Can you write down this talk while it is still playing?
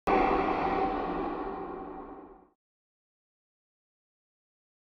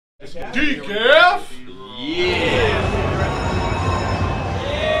DGAF? Yeah!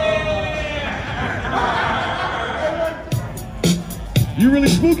 You really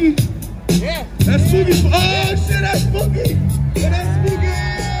spooky? Yeah. That's spooky. Oh shit, that's spooky. That's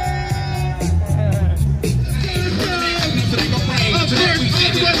spooky.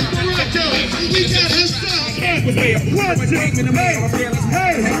 We got his stuff. Hey, make some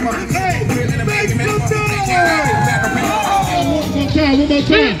noise. One more time.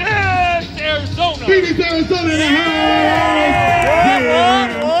 Arizona. Phoenix, Arizona in the house.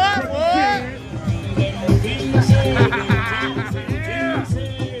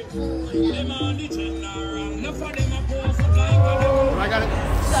 I got it.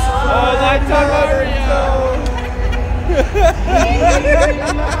 Oh, that's Mario!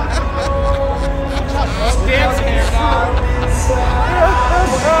 Dance here now.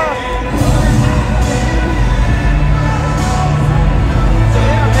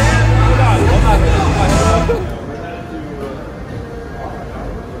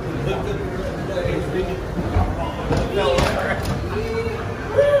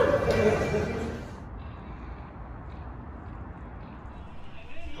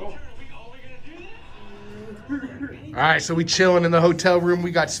 Alright, so we chilling in the hotel room.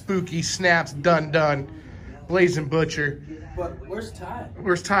 We got Spooky, Snaps, Dun, Blazing Butcher. But where's Ty?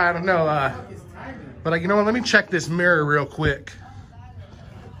 Where's Ty? I don't know. But you know what? Let me check this mirror real quick.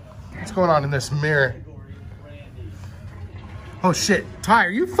 What's going on in this mirror? Oh shit. Ty, are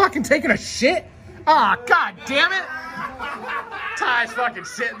you fucking taking a shit? Ah, oh, god damn it. Ty's fucking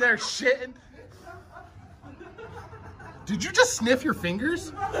sitting there shitting. Did you just sniff your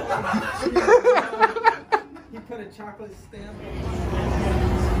fingers? He put a chocolate stamp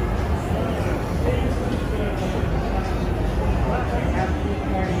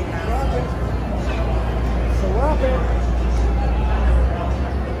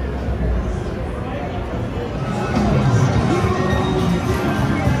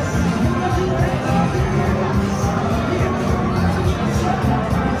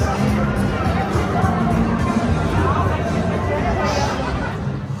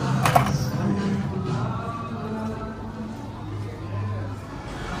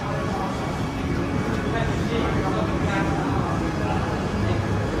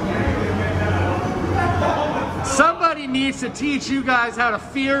Somebody needs to teach you guys how to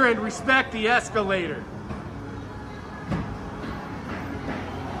fear and respect the escalator.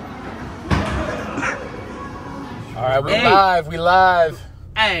 All right, we live.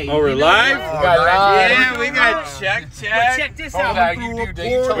 Hey. Oh, we're live? We got live. Yeah, we got Chuck. Well, check this out.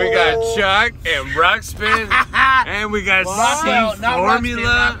 We got Chuck and Rockspin. And we got Rockwell, C not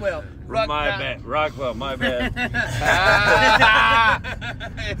Formula. Rockwell. My bad. Rockwell, my bad.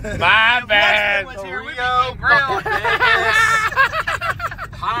 My bad.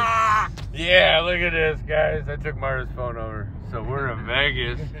 Yeah, look at this, guys. I took Marta's phone over. So we're in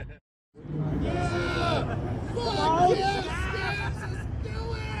Vegas.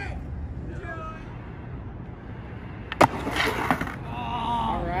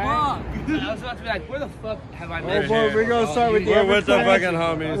 I was about to be like, where the fuck have I been? We're going to start with We're with the Everclear. fucking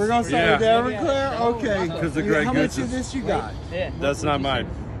homies. We're going to start with Everclear? Okay. Because the Greg How much Gooses. of this you got? Yeah. That's not mine.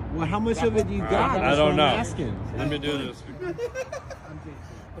 Well, how much of it you got? I That's don't what know. I'm asking. Let me do this.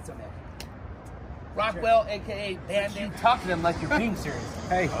 What's up, man? Rockwell, aka Band-Aid. Talk to them like you're being serious.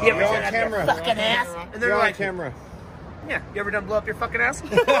 Hey, You ever you're done on that camera. fucking ass? And they're You're on like, camera. yeah, you ever done blow up your fucking ass? We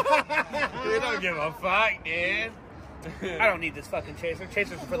don't give a fuck, dude. I don't need this fuking chaser.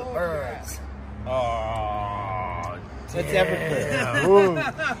 Chasers are for the birds. Oh, That's Everclear.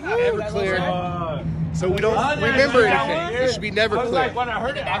 Everclear. So we don't remember anything. It should be never clear. When I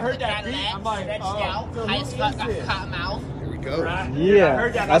heard that beat, I'm like, Kottonmouth. Here we go. yeah,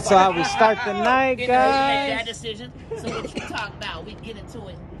 that's how we start the night, You know, you make that guys. decision. So what you talking about? We get into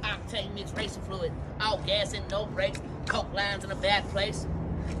it. Octane mixed racing fluid. All gas and no brakes. Coke lines in a bad place.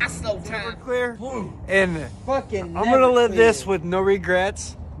 I slow time. Clear. And Fucking I'm gonna live this with no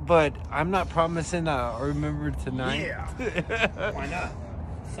regrets, but I'm not promising I'll remember tonight. Yeah. Why not?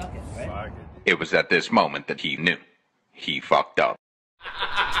 Suck it, right? It was at this moment that he knew. He fucked up.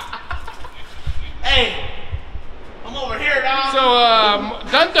 Hey, I'm over here, dog. So,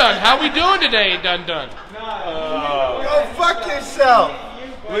 Dun, how we doing today, Dun? Go fuck yourself.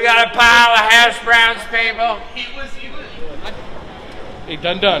 we got a pile of hash browns, people. Hey,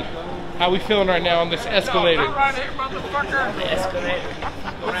 Dun, how we feeling right now on this escalator? Right here, motherfucker.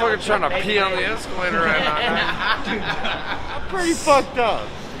 I'm fucking trying to pee on the escalator right now. I'm pretty fucked up.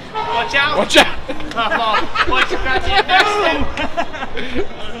 Watch out. Watch out! Watch your goddamn back step.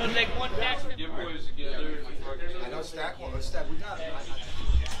 I'm gonna take one back step. Get boys together. I know Stack. We got it.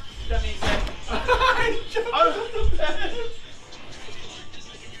 That means that.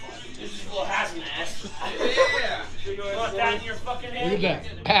 This is a little hazmat. Yeah. You want that in your fucking head? Look at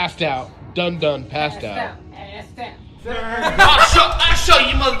that. Passed out. Done, passed out. Passed out. I'll show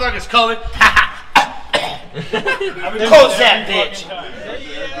you motherfuckers, Colin. Close that bitch.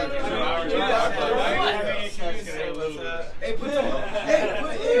 Hey,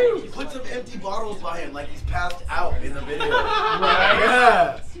 put some empty bottles by him like he's passed out in the video.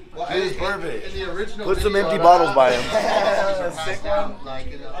 Yeah. This is perfect. Put some empty bottles by him.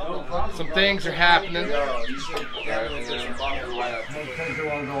 Some things are happening.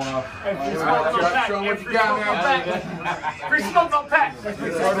 Show what you got now. Free smoke on pack.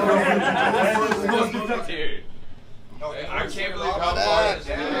 Dude. I can't believe how far it's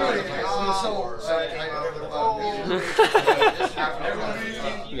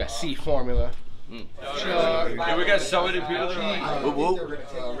You got C formula. Dude, we got so many people that are like,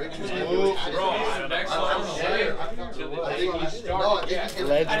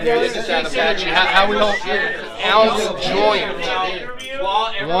 How we don't ounce joint.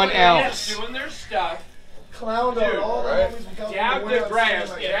 1 ounce. doing their stuff. Clowned on all the movies we come Dabbed the grass,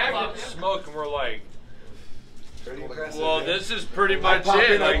 dabbed the smoke, and we're like, well, this is pretty much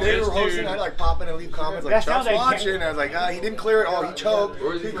it. Like, they this were hosting, dude. I'd like pop in and leave comments like, Chuck's watching. I was like, he didn't clear it. Oh, he choked.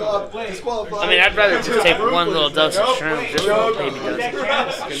 He got disqualified. I mean, I'd rather just take one little dose of shrooms. Just one baby dose.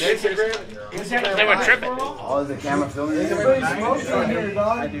 They were tripping. Oh, is the camera filming it?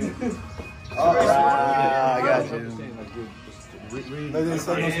 I do. I got you.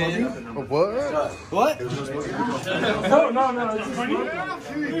 What? What? No.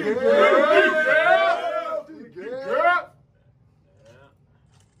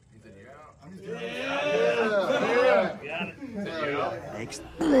 It's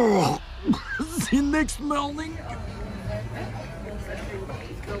just Next melding.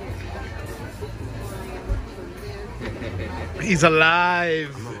 He's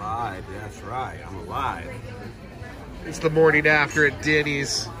alive. I'm alive. That's right. I'm alive. It's the morning after at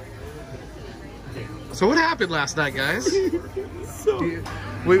Denny's. So what happened last night, guys?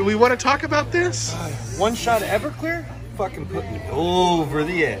 We want to talk about this? One shot of Everclear fucking put me over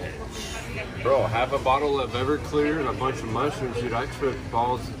the edge. Bro, half a bottle of Everclear and a bunch of mushrooms, dude. I tripped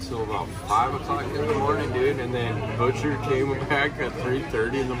balls until about 5 o'clock in the morning, dude. And then Butcher came back at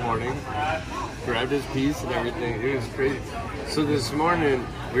 3:30 in the morning, grabbed his piece and everything. It was crazy. So this morning,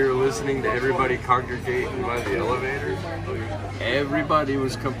 we were listening to everybody congregating by the elevator. Everybody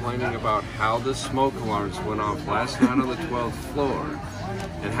was complaining about how the smoke alarms went off last night on the 12th floor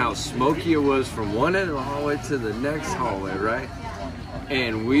and how smoky it was from one end of the hallway to the next hallway, right?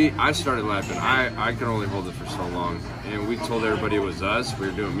 And I started laughing. I could only hold it for so long. And we told everybody it was us. We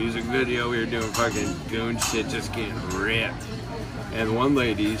were doing a music video. We were doing fucking goon shit, just getting ripped. And one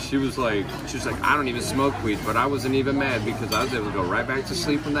lady, she was like, I don't even smoke weed, but I wasn't even mad because I was able to go right back to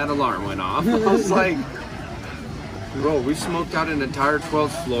sleep when that alarm went off. I was like, bro, we smoked out an entire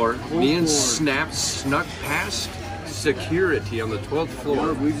 12th floor. Me and Snap snuck past security on the 12th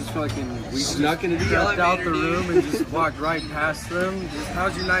floor. We just fucking snuck into the elevator, out the room and just walked right past them. Just,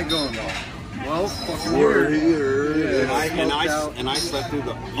 how's your night going, though? Well, fucking We're here. Yeah, and I slept through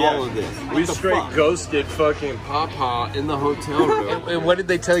all of this. We straight ghosted fucking Papa in the hotel room. And what did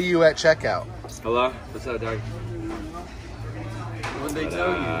they tell you at checkout? Hello? What's up, Doug? What'd they tell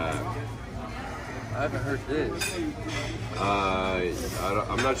you? I haven't heard this.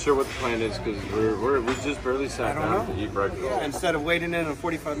 I'm not sure what the plan is because we just barely sat down to eat breakfast. Yeah, instead of waiting in a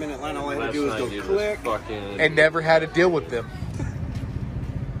 45-minute line, all I had to do was go click. And never had to deal with them.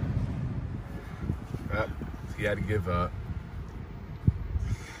 He had to give up.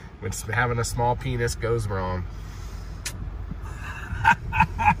 When having a small penis goes wrong.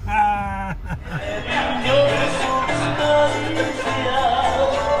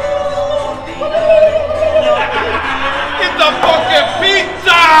 Get the fucking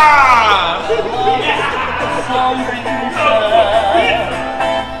pizza!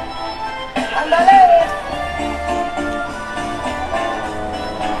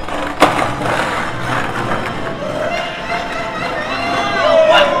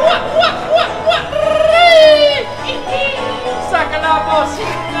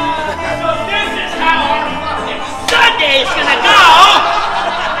 So this is how our fucking Sunday's gonna go!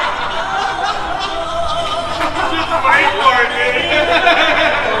 Just wait for it, dude.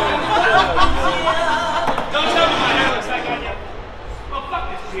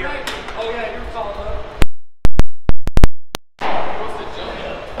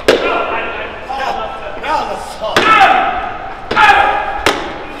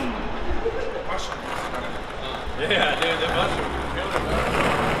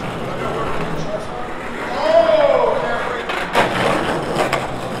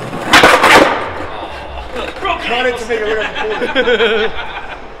 make it look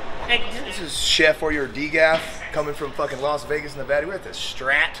like a This is Chef for your DGAF coming from fucking Las Vegas, Nevada. We're at the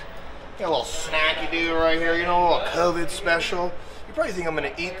Strat. Got a little snacky dude right here, you know, a little COVID special. You probably think I'm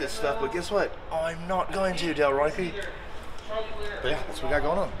gonna eat this stuff, but guess what? I'm not going to, Del Royke. But yeah, that's what we got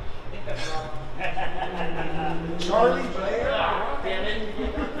going on. Charlie Blair.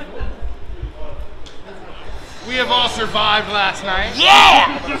 We have all survived last night.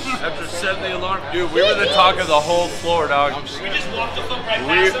 Yeah! After setting the alarm, dude, we were the talk of the whole floor, dog. We just walked the fuck right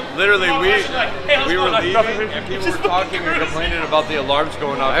past them. Literally, we were leaving on? and people were talking and complaining about the alarms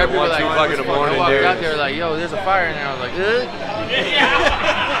going off at 1, 2 o'clock in the morning, dude. Out there like, yo, there's a fire in there. I was like,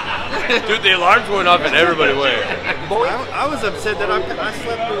 Dude, the alarms went off and everybody went. I was upset that I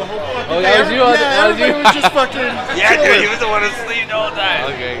slept through the whole fucking oh, that was you? Yeah, everybody was just fucking Yeah, chilling. dude, he was the one asleep the whole time.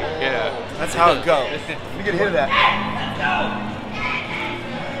 Okay, yeah. That's how it goes. You get hit of that.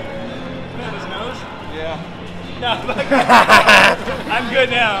 I'm good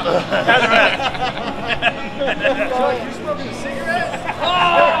now. How's the rest? You smoking a cigarette?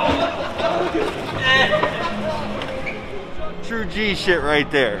 True G shit right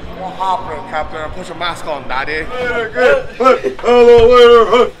there. Well, hop in, Captain. Put your mask on, daddy. Okay,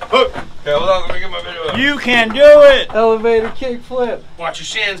 hold on, let me get my video. You can do it. elevator kick flip. Watch your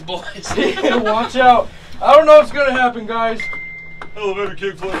shins, boys. Watch out. I don't know what's going to happen, guys. Elevator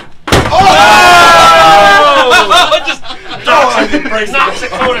kickflip. Oh! Just knocks the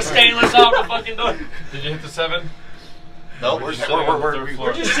quarter stainless off the fucking door. Did you hit the 7? No, we're just sitting on the third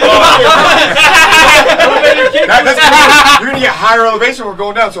floor. Just sitting elevator kick. You're gonna get higher elevation. We're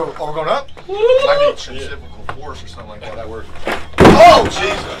going down. So we're going up. I need centrifugal force or something like that. That works. Oh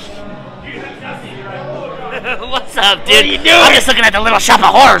Jesus! What's up, dude? What are you doing? I'm just looking at the little shop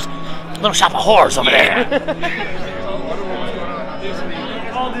of horrors. Little shop of horrors over there.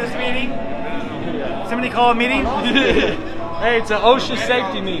 Call this meeting. Somebody call a meeting. Hey, it's an OSHA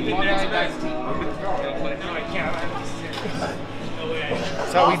safety meeting.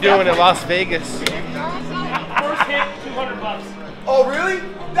 That's how we doing in Las Vegas. First hit, $200. Oh really?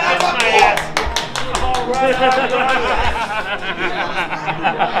 That's my ass.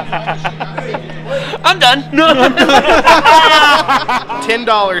 I'm done.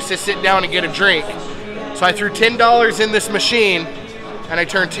 $10 to sit down and get a drink. So I threw $10 in this machine, and I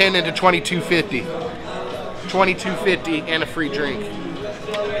turned 10 into $22.50. $22.50 and a free drink.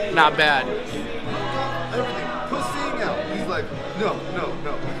 Not bad. everything. Pussying out. He's like, no.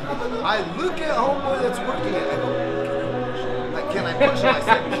 I look at homeboy that's working it. I go, can I push him? I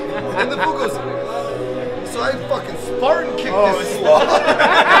said, and the fool goes, so I fucking Spartan kicked this slot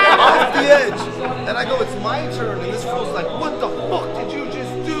off the edge. And I go, it's my turn. And this fool's like, what the fuck did you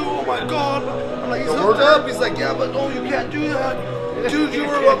just do? Oh my God. I'm like, he's hooked up. He's like, yeah, but no, you can't do that. Dude, you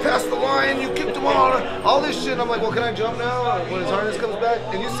were up past the line, you kicked him all this shit. And I'm like, well, can I jump now when his harness comes back?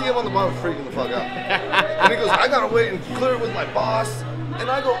 And you see him on the bottom freaking the fuck out. And he goes, I gotta wait and clear it with my boss. And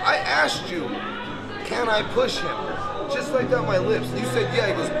I go, I asked you, can I push him? Just like that, my lips. You said, yeah.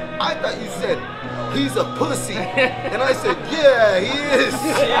 He goes, I thought you said, he's a pussy. And I said, yeah, he is.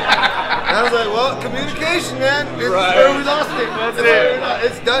 And I was like, well, communication, man. It's where we lost it. That's it.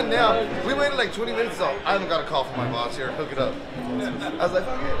 It's done now. We waited like 20 minutes, so I haven't got a call from my boss here. Hook it up. I was like,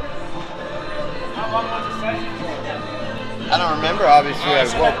 fuck it. How long was the session? I don't remember, obviously.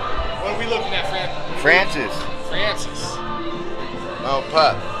 What are we looking at, Francis. Francis. Oh,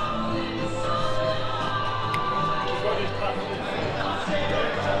 pup.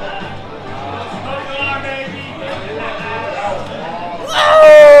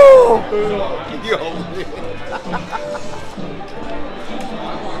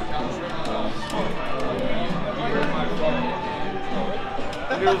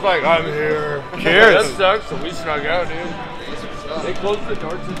 He was like, I'm here. Cheers. That sucks, so we snuck out, dude. They closed the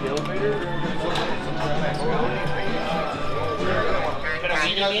doors to the elevator.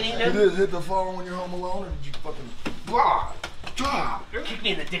 Did it hit the phone when you're home alone, or did you fucking blah? Kick me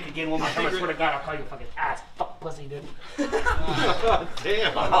in the dick again one more time. I swear to God, I'll call you a fucking ass. Fuck pussy, dude. God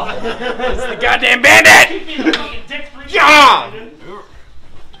damn. It's the goddamn bandit! Kick me in the fucking dick 3 times.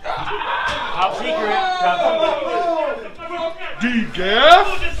 Top secret. DGAF?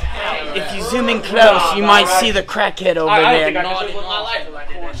 If you zoom in close, you might see the crackhead over I don't there. think I could live with my life if I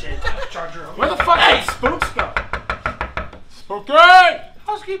did that shit. Charger. Where the fuck did Spooks go? Okay!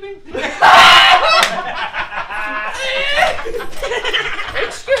 Housekeeping.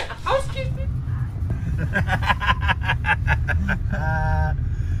 Housekeeping.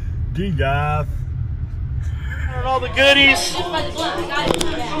 DGAF. And all the goodies. I'm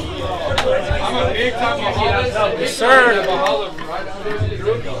a big time Yes, sir.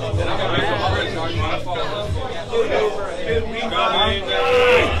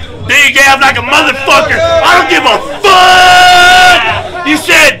 DGAF like a motherfucker. I don't give a fuck. You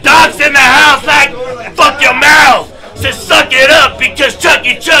said Doc's in the house like fuck your mouth. Said suck it up because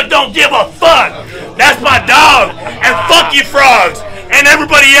Chucky Chuck don't give a fuck. That's my dog. And fuck you frogs. And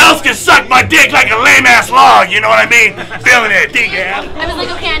everybody else can suck my dick like a lame ass log. You know what I mean? Feeling it, DGAF. I was like,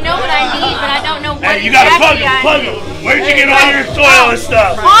 okay, I know what I need, but I don't know what Hey, you gotta plug exactly him. Where'd you get all your soil and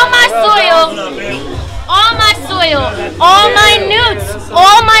stuff? All my soil, all my newts,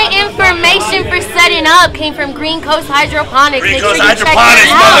 all my information for setting up came from Green Coast Hydroponics. Green Coast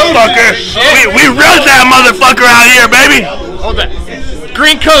Hydroponics, motherfucker. We run that motherfucker out here, baby. Hold that.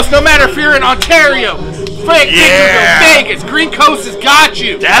 Green Coast, no matter if you're in Ontario, Vegas, Green Coast has got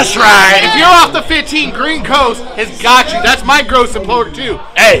you. That's right. If you're off the 15, Green Coast has got you. That's my gross supporter too.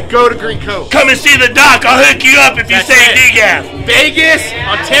 Hey, go to Green Coast. Come and see the doc. I'll hook you up if you say DGAF. Vegas,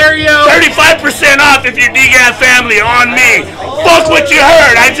 Ontario. 35% off if you're DGAF family on me. Fuck what you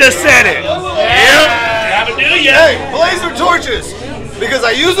heard. I just said it. Yep. Have a do ya. Hey, blazer torches. Because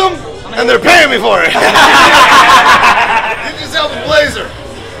I use them and they're paying me for it. Get yourself a blazer.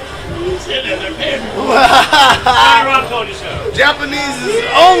 Japanese's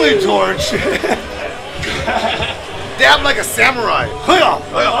only torch. Dab like a samurai.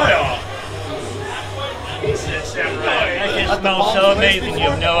 He said samurai. That just smells so amazing, you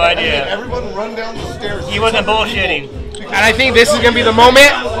have no idea. Everyone run down the stairs. He wasn't bullshitting. And I think this is going to be the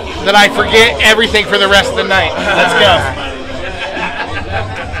moment that I forget everything for the rest of the night. Let's go.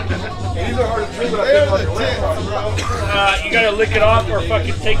 These are hard to drink, but You gotta lick it off or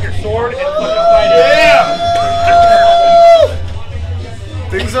fucking take your sword and fucking fight it. Yeah!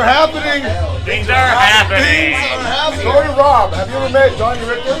 Things are happening. Things are happening. Story Rob, have you ever met Johnny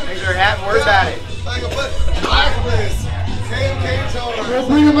Richter? Things are happening. Where's that? We'll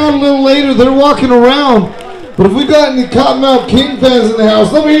bring them out a little later. They're walking around. But if we got any Kottonmouth King fans in the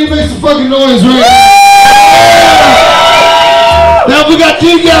house, let me hear you make some fucking noise right now. Now if we got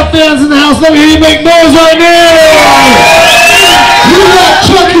DGAF fans in the house, let me hear you make noise right now. We got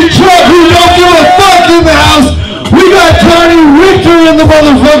Chucky Chuck who don't give a fuck in the house. We got Johnny Richter in the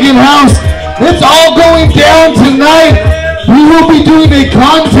motherfucking house. It's all going down tonight. We will be doing a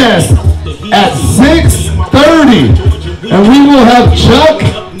contest at 6:30. And we will have Chuck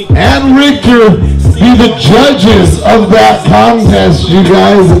and Richter be the judges of that contest, you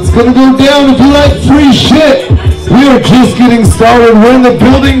guys. It's gonna go down. If you like free shit, we are just getting started. We're in the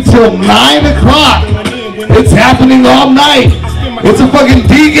building till 9 o'clock. It's happening all night. It's a fucking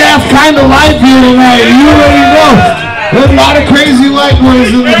DGAF kind of life here tonight. You already know. There's a lot of crazy white boys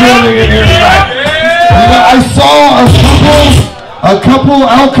in the building in here tonight. I saw a couple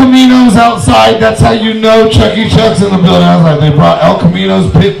El Caminos outside. That's how you know Chucky Chuck's in the building. I was like, they brought El Caminos,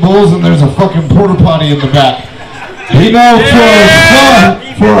 pit bulls, and there's a fucking porta potty in the back. You know,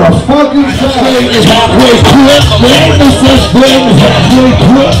 for a fucking Sunday is halfway quit. Then the such thing is halfway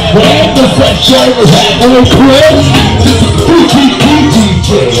quit. Then the such thing is halfway quit.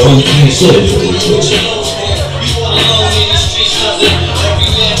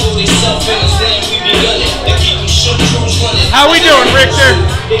 How we doing, Richter?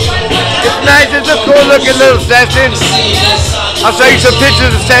 It's nice. It's a cool looking little session. I'll show you some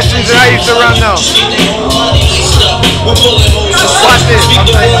pictures of sessions that I used to run though. Watch this.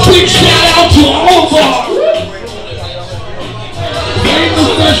 Big shout out to Omar. Then the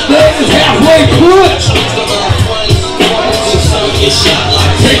such thing is halfway quit.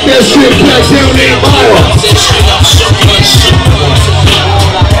 Take that shit back down 8 Mile.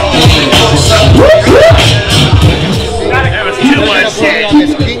 That was too much shit.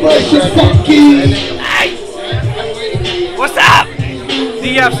 What's up?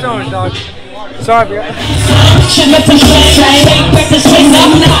 DGAF Stoners, dog. Sorry, bro.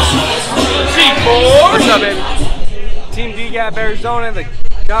 What's up, baby? Team DGAF Arizona, the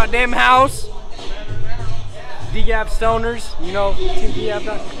goddamn house. DGAF Stoners, you know, Team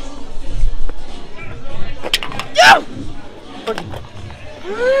DGAF.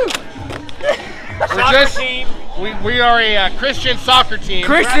 We are a Christian soccer team.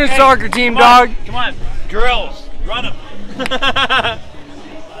 Christian soccer team, dog. Come on, drills. Run them.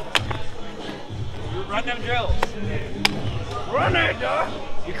 Run them drills. Run it, dog.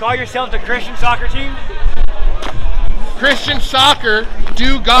 You call yourself the Christian soccer team? Christian soccer,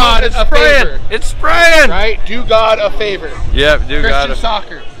 do God a favor. It's spraying. Right? Do God a favor. Yep, do God Christian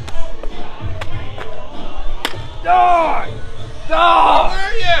soccer. Dog. Dog. Where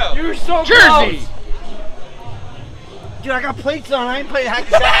are you? You're so Jersey. close. Dude, I got plates on. I ain't playing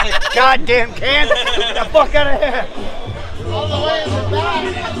hacky sack in this goddamn can. Get the fuck out of here. All the way in the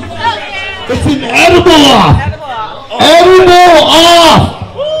back. It's an edible off. Edible off.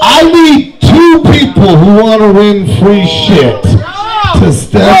 I need 2 people who want to win free shit to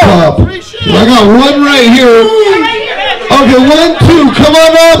step up. I got one right here. Okay, 1, 2, come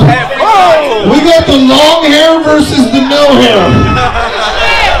on up. We got the long hair versus the no hair.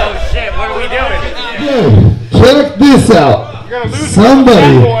 Oh shit, what are we doing? Check this out.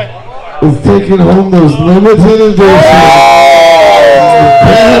 Somebody is taking home those limited edition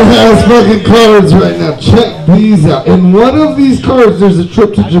badass fucking cards right now. Check these out. In one of these cards, there's a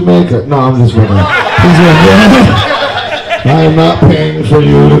trip to Jamaica. No, I'm just running. I am not paying for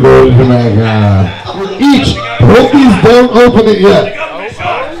you to go to Jamaica. Each. Hope these don't open it yet.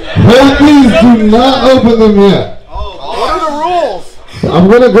 Hope these do not open them yet. What are the rules? I'm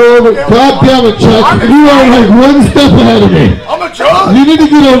gonna go over. God damn it, Chuck! You are like 1 step ahead of me. I'm a judge. You need to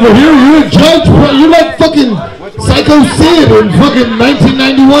get over here. You're a judge. You're like fucking Psycho Sid in fucking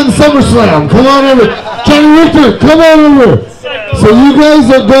 1991 SummerSlam. Come on over, Johnny Richter. Come on over. So you guys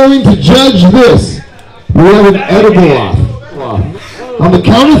are going to judge this. We have an edible off. On the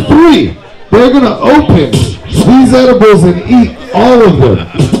count of 3, they're gonna open these edibles and eat all of them.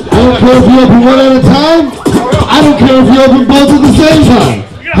 I don't care if you open one at a time. I don't care if you open both at the same time.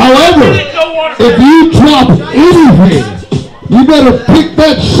 However, if you drop anything, you better pick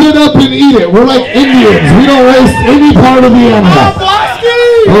that shit up and eat it. We're like Indians. We don't waste any part of the animal.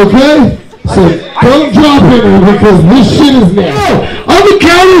 Okay? So don't drop any because this shit is nasty. On the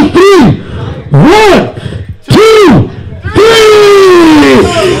count of 3. 1, 2, 3.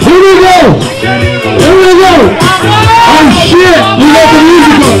 Here we go. Here we go. Oh shit. We got the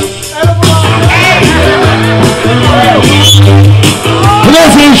music on.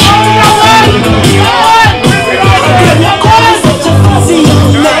 Message.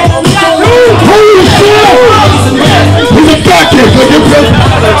 Holy shit! He's a doctor. They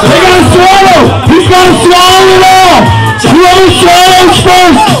gotta swallow. He's gotta swallow it all. Whoever swallows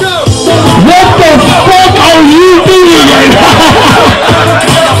first. What the fuck are you doing right now?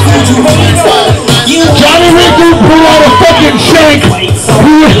 Johnny Richter pulled out a fucking shank.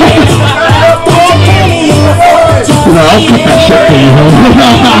 No, I'll cut that shit for you.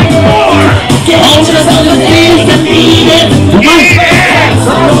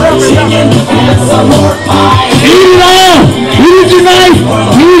 Eat it all! Eat it your knife!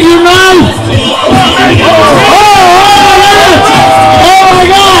 Eat your knife! Oh my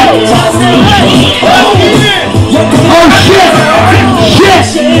god! Oh shit! Shit!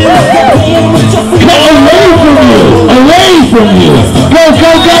 Get away from you! Away from you! Go,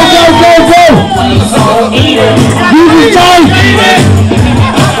 go, go, go, go, go! Use your knife!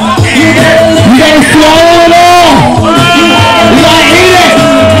 You gotta swallow it all! You gotta eat it!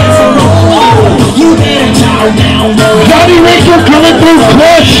 Johnny Richter coming through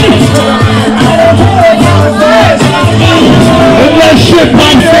clutch! Let that shit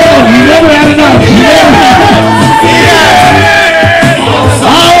pump down! You never had enough! You never had enough!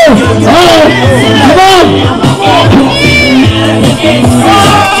 Oh! Oh! Come on!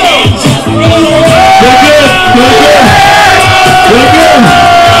 They're good! They're good! They're good!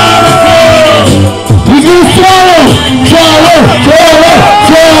 He's gonna swallow! Swallow! Swallow!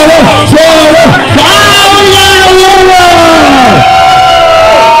 Swallow! Swallow! Oh, yeah!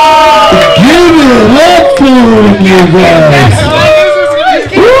 Give it up for you guys!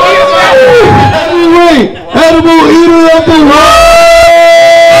 Heavyweight! Edible eater of the world!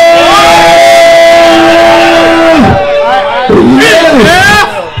 Yes!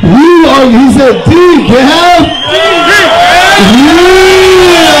 You are, he said, DGAF!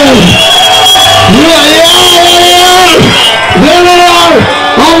 There they are!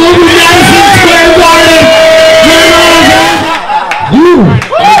 All over Madison Square Garden! You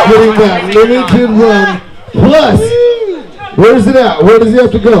are getting that limited run. Plus, where's it at? Where does he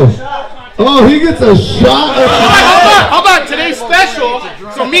have to go? Oh, he gets a shot of... How about today's special?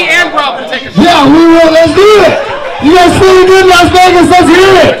 So me and Rob will take a shot. Yeah, we will. Let's do it! You guys feeling good, Las Vegas? Let's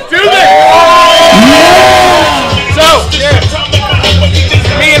hear it! Do this! Yeah! So,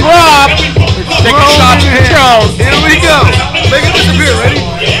 me and Rob take a shot to the throne. Here we go. Make it disappear. Ready?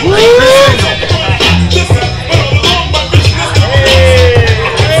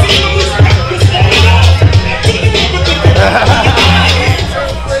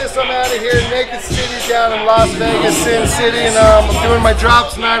 I'm out of here, Naked City down in Las Vegas, Sin City, and I'm doing my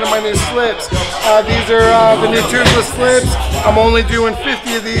drops tonight on my new slips. These are the new toothless slips. I'm only doing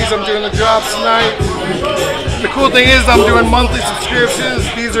 50 of these. I'm doing the drops tonight. The cool thing is I'm doing monthly subscriptions.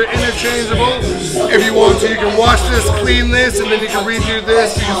 These are interchangeable. If you want to, you can wash this, clean this, and then you can redo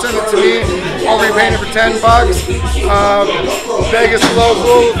this. You can send it to me. I'll repaint it for $10. Vegas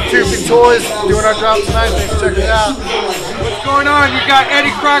local, Tubing Toys, doing our drop tonight. Thanks for checking it out. What's going on? You got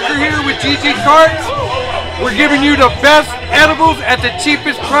Eddie Crocker here with GG Carts. We're giving you the best edibles at the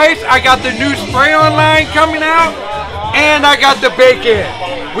cheapest price. I got the new spray-on line coming out, and I got the bacon.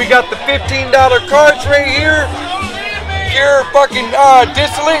 We got the $15 carts right here. Pure fucking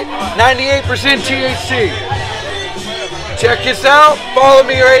distillate, 98% THC. Check this out. Follow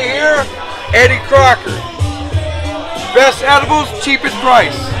me right here. Eddie Crocker. Best edibles, cheapest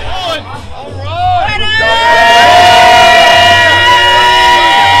price.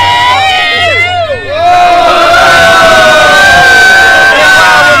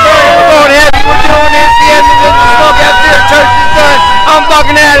 I'm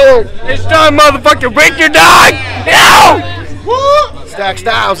fucking at it. It's done, motherfucker. Break your dog. No!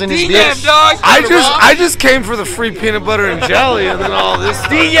 Staccstyles in his bitch. Dog. I just came for the free peanut butter and jelly, and then all this.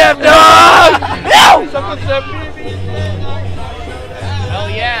 DGAF dog. No! Oh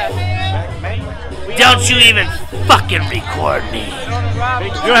yeah. Don't you even fucking record me.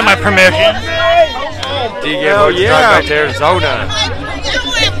 You have my permission. DGAF yeah. back to Arizona.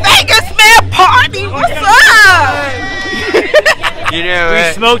 Vegas man party. What's up? You know,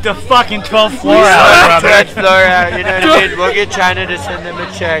 We smoked a fucking 12th floor out, out, brother. you know what I mean? We'll get China to send them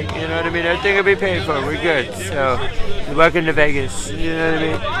a check, you know what I mean? Everything will be paid for, we're good. So, welcome to Vegas, you know what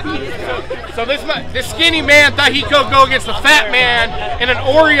I mean? So this skinny man thought he could go against the fat man in an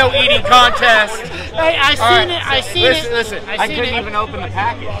Oreo eating contest. Hey, I seen it. Listen. I couldn't even open the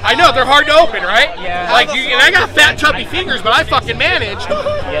package. I know they're hard to open, right? Yeah. Like and I got fat, chubby fingers, but I fucking manage.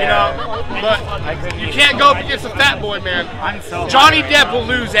 You know, but you can't go up against a fat boy, man. I'm so Johnny Depp will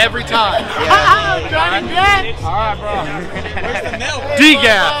lose every time. Johnny Depp. All right, bro.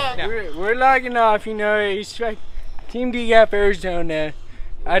 DGAF. We're logging off, you know. It's like Team DGAF Arizona.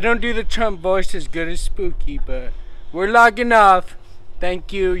 I don't do the Trump voice as good as Spooky, but we're logging off.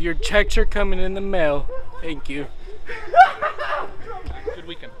 Thank you. Your checks are coming in the mail. Thank you. Good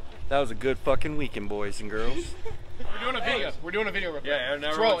weekend. That was a good fucking weekend, boys and girls. We're doing a video. We're doing a video real quick. Yeah,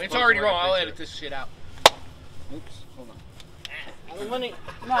 it's rolling. It's already rolling. I'll edit this shit out. Oops. Hold on.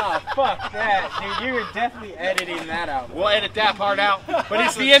 Nah, fuck that, dude. You're definitely editing that out. We'll edit that part out. But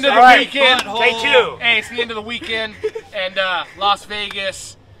it's the end of the weekend. Take two. Hey, it's the end of the weekend. And Las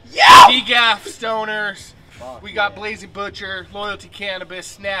Vegas. DGAF Stoners. We got Blazing Butcher, Loyalty Cannabis,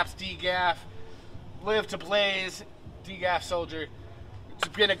 Snaps, DGAF, Live to Blaze, DGAF Soldier. It's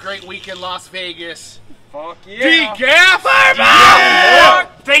been a great weekend, Las Vegas. Fuck yeah. DGAF! Yeah.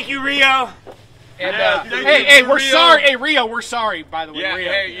 Thank you, Rio. And hey, we're sorry. Hey, Rio, we're sorry, by the way. Yeah,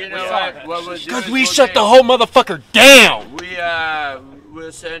 Rio. hey, you know what we'll do Because is we we'll shut the whole motherfucker down.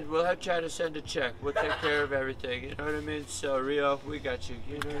 We'll have Chad to send a check. We'll take care of everything. You know what I mean? So Rio, we got you.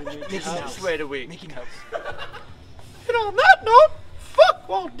 You know what I mean? Just wait a week. And on that note, fuck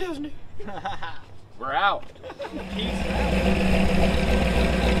Walt Disney. We're out.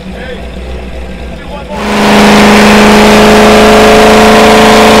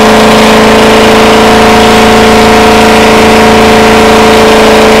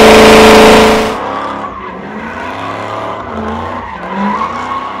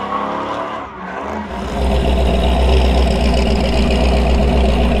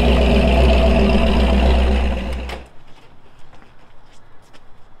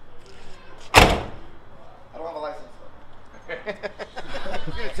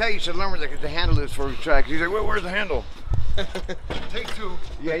 You should learn where the handle is for the track. He's like, where's the handle? Take two.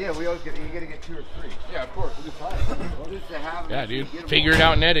 Yeah, we always you gotta get 2 or 3. Yeah, of course. We'll do 5. Yeah, dude. Figure it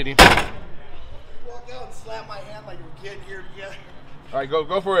out in editing. Walk out and slap my hand like we're getting here together. All right,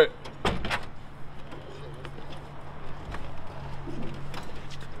 go for it.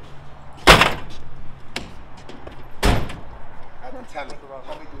 Tell me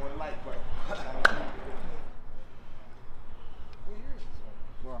doing light work.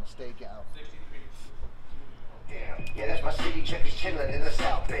 We're on a stakeout. Damn. Yeah, that's my city check is chillin' in the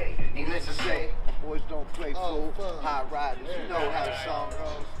South Bay. Needless to say, boys don't play fool. High riders, you know how the song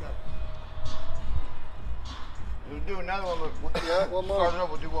goes. We'll do another one. Yeah, one more. Starting up,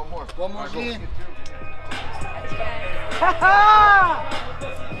 we'll do one more. One more again. All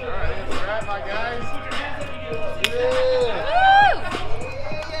right, that's a wrap, my guys. Yeah.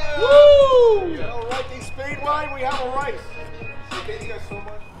 Woo! You know, like these speed wine, we have a race. Okay, you guys so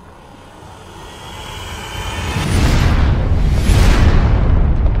much.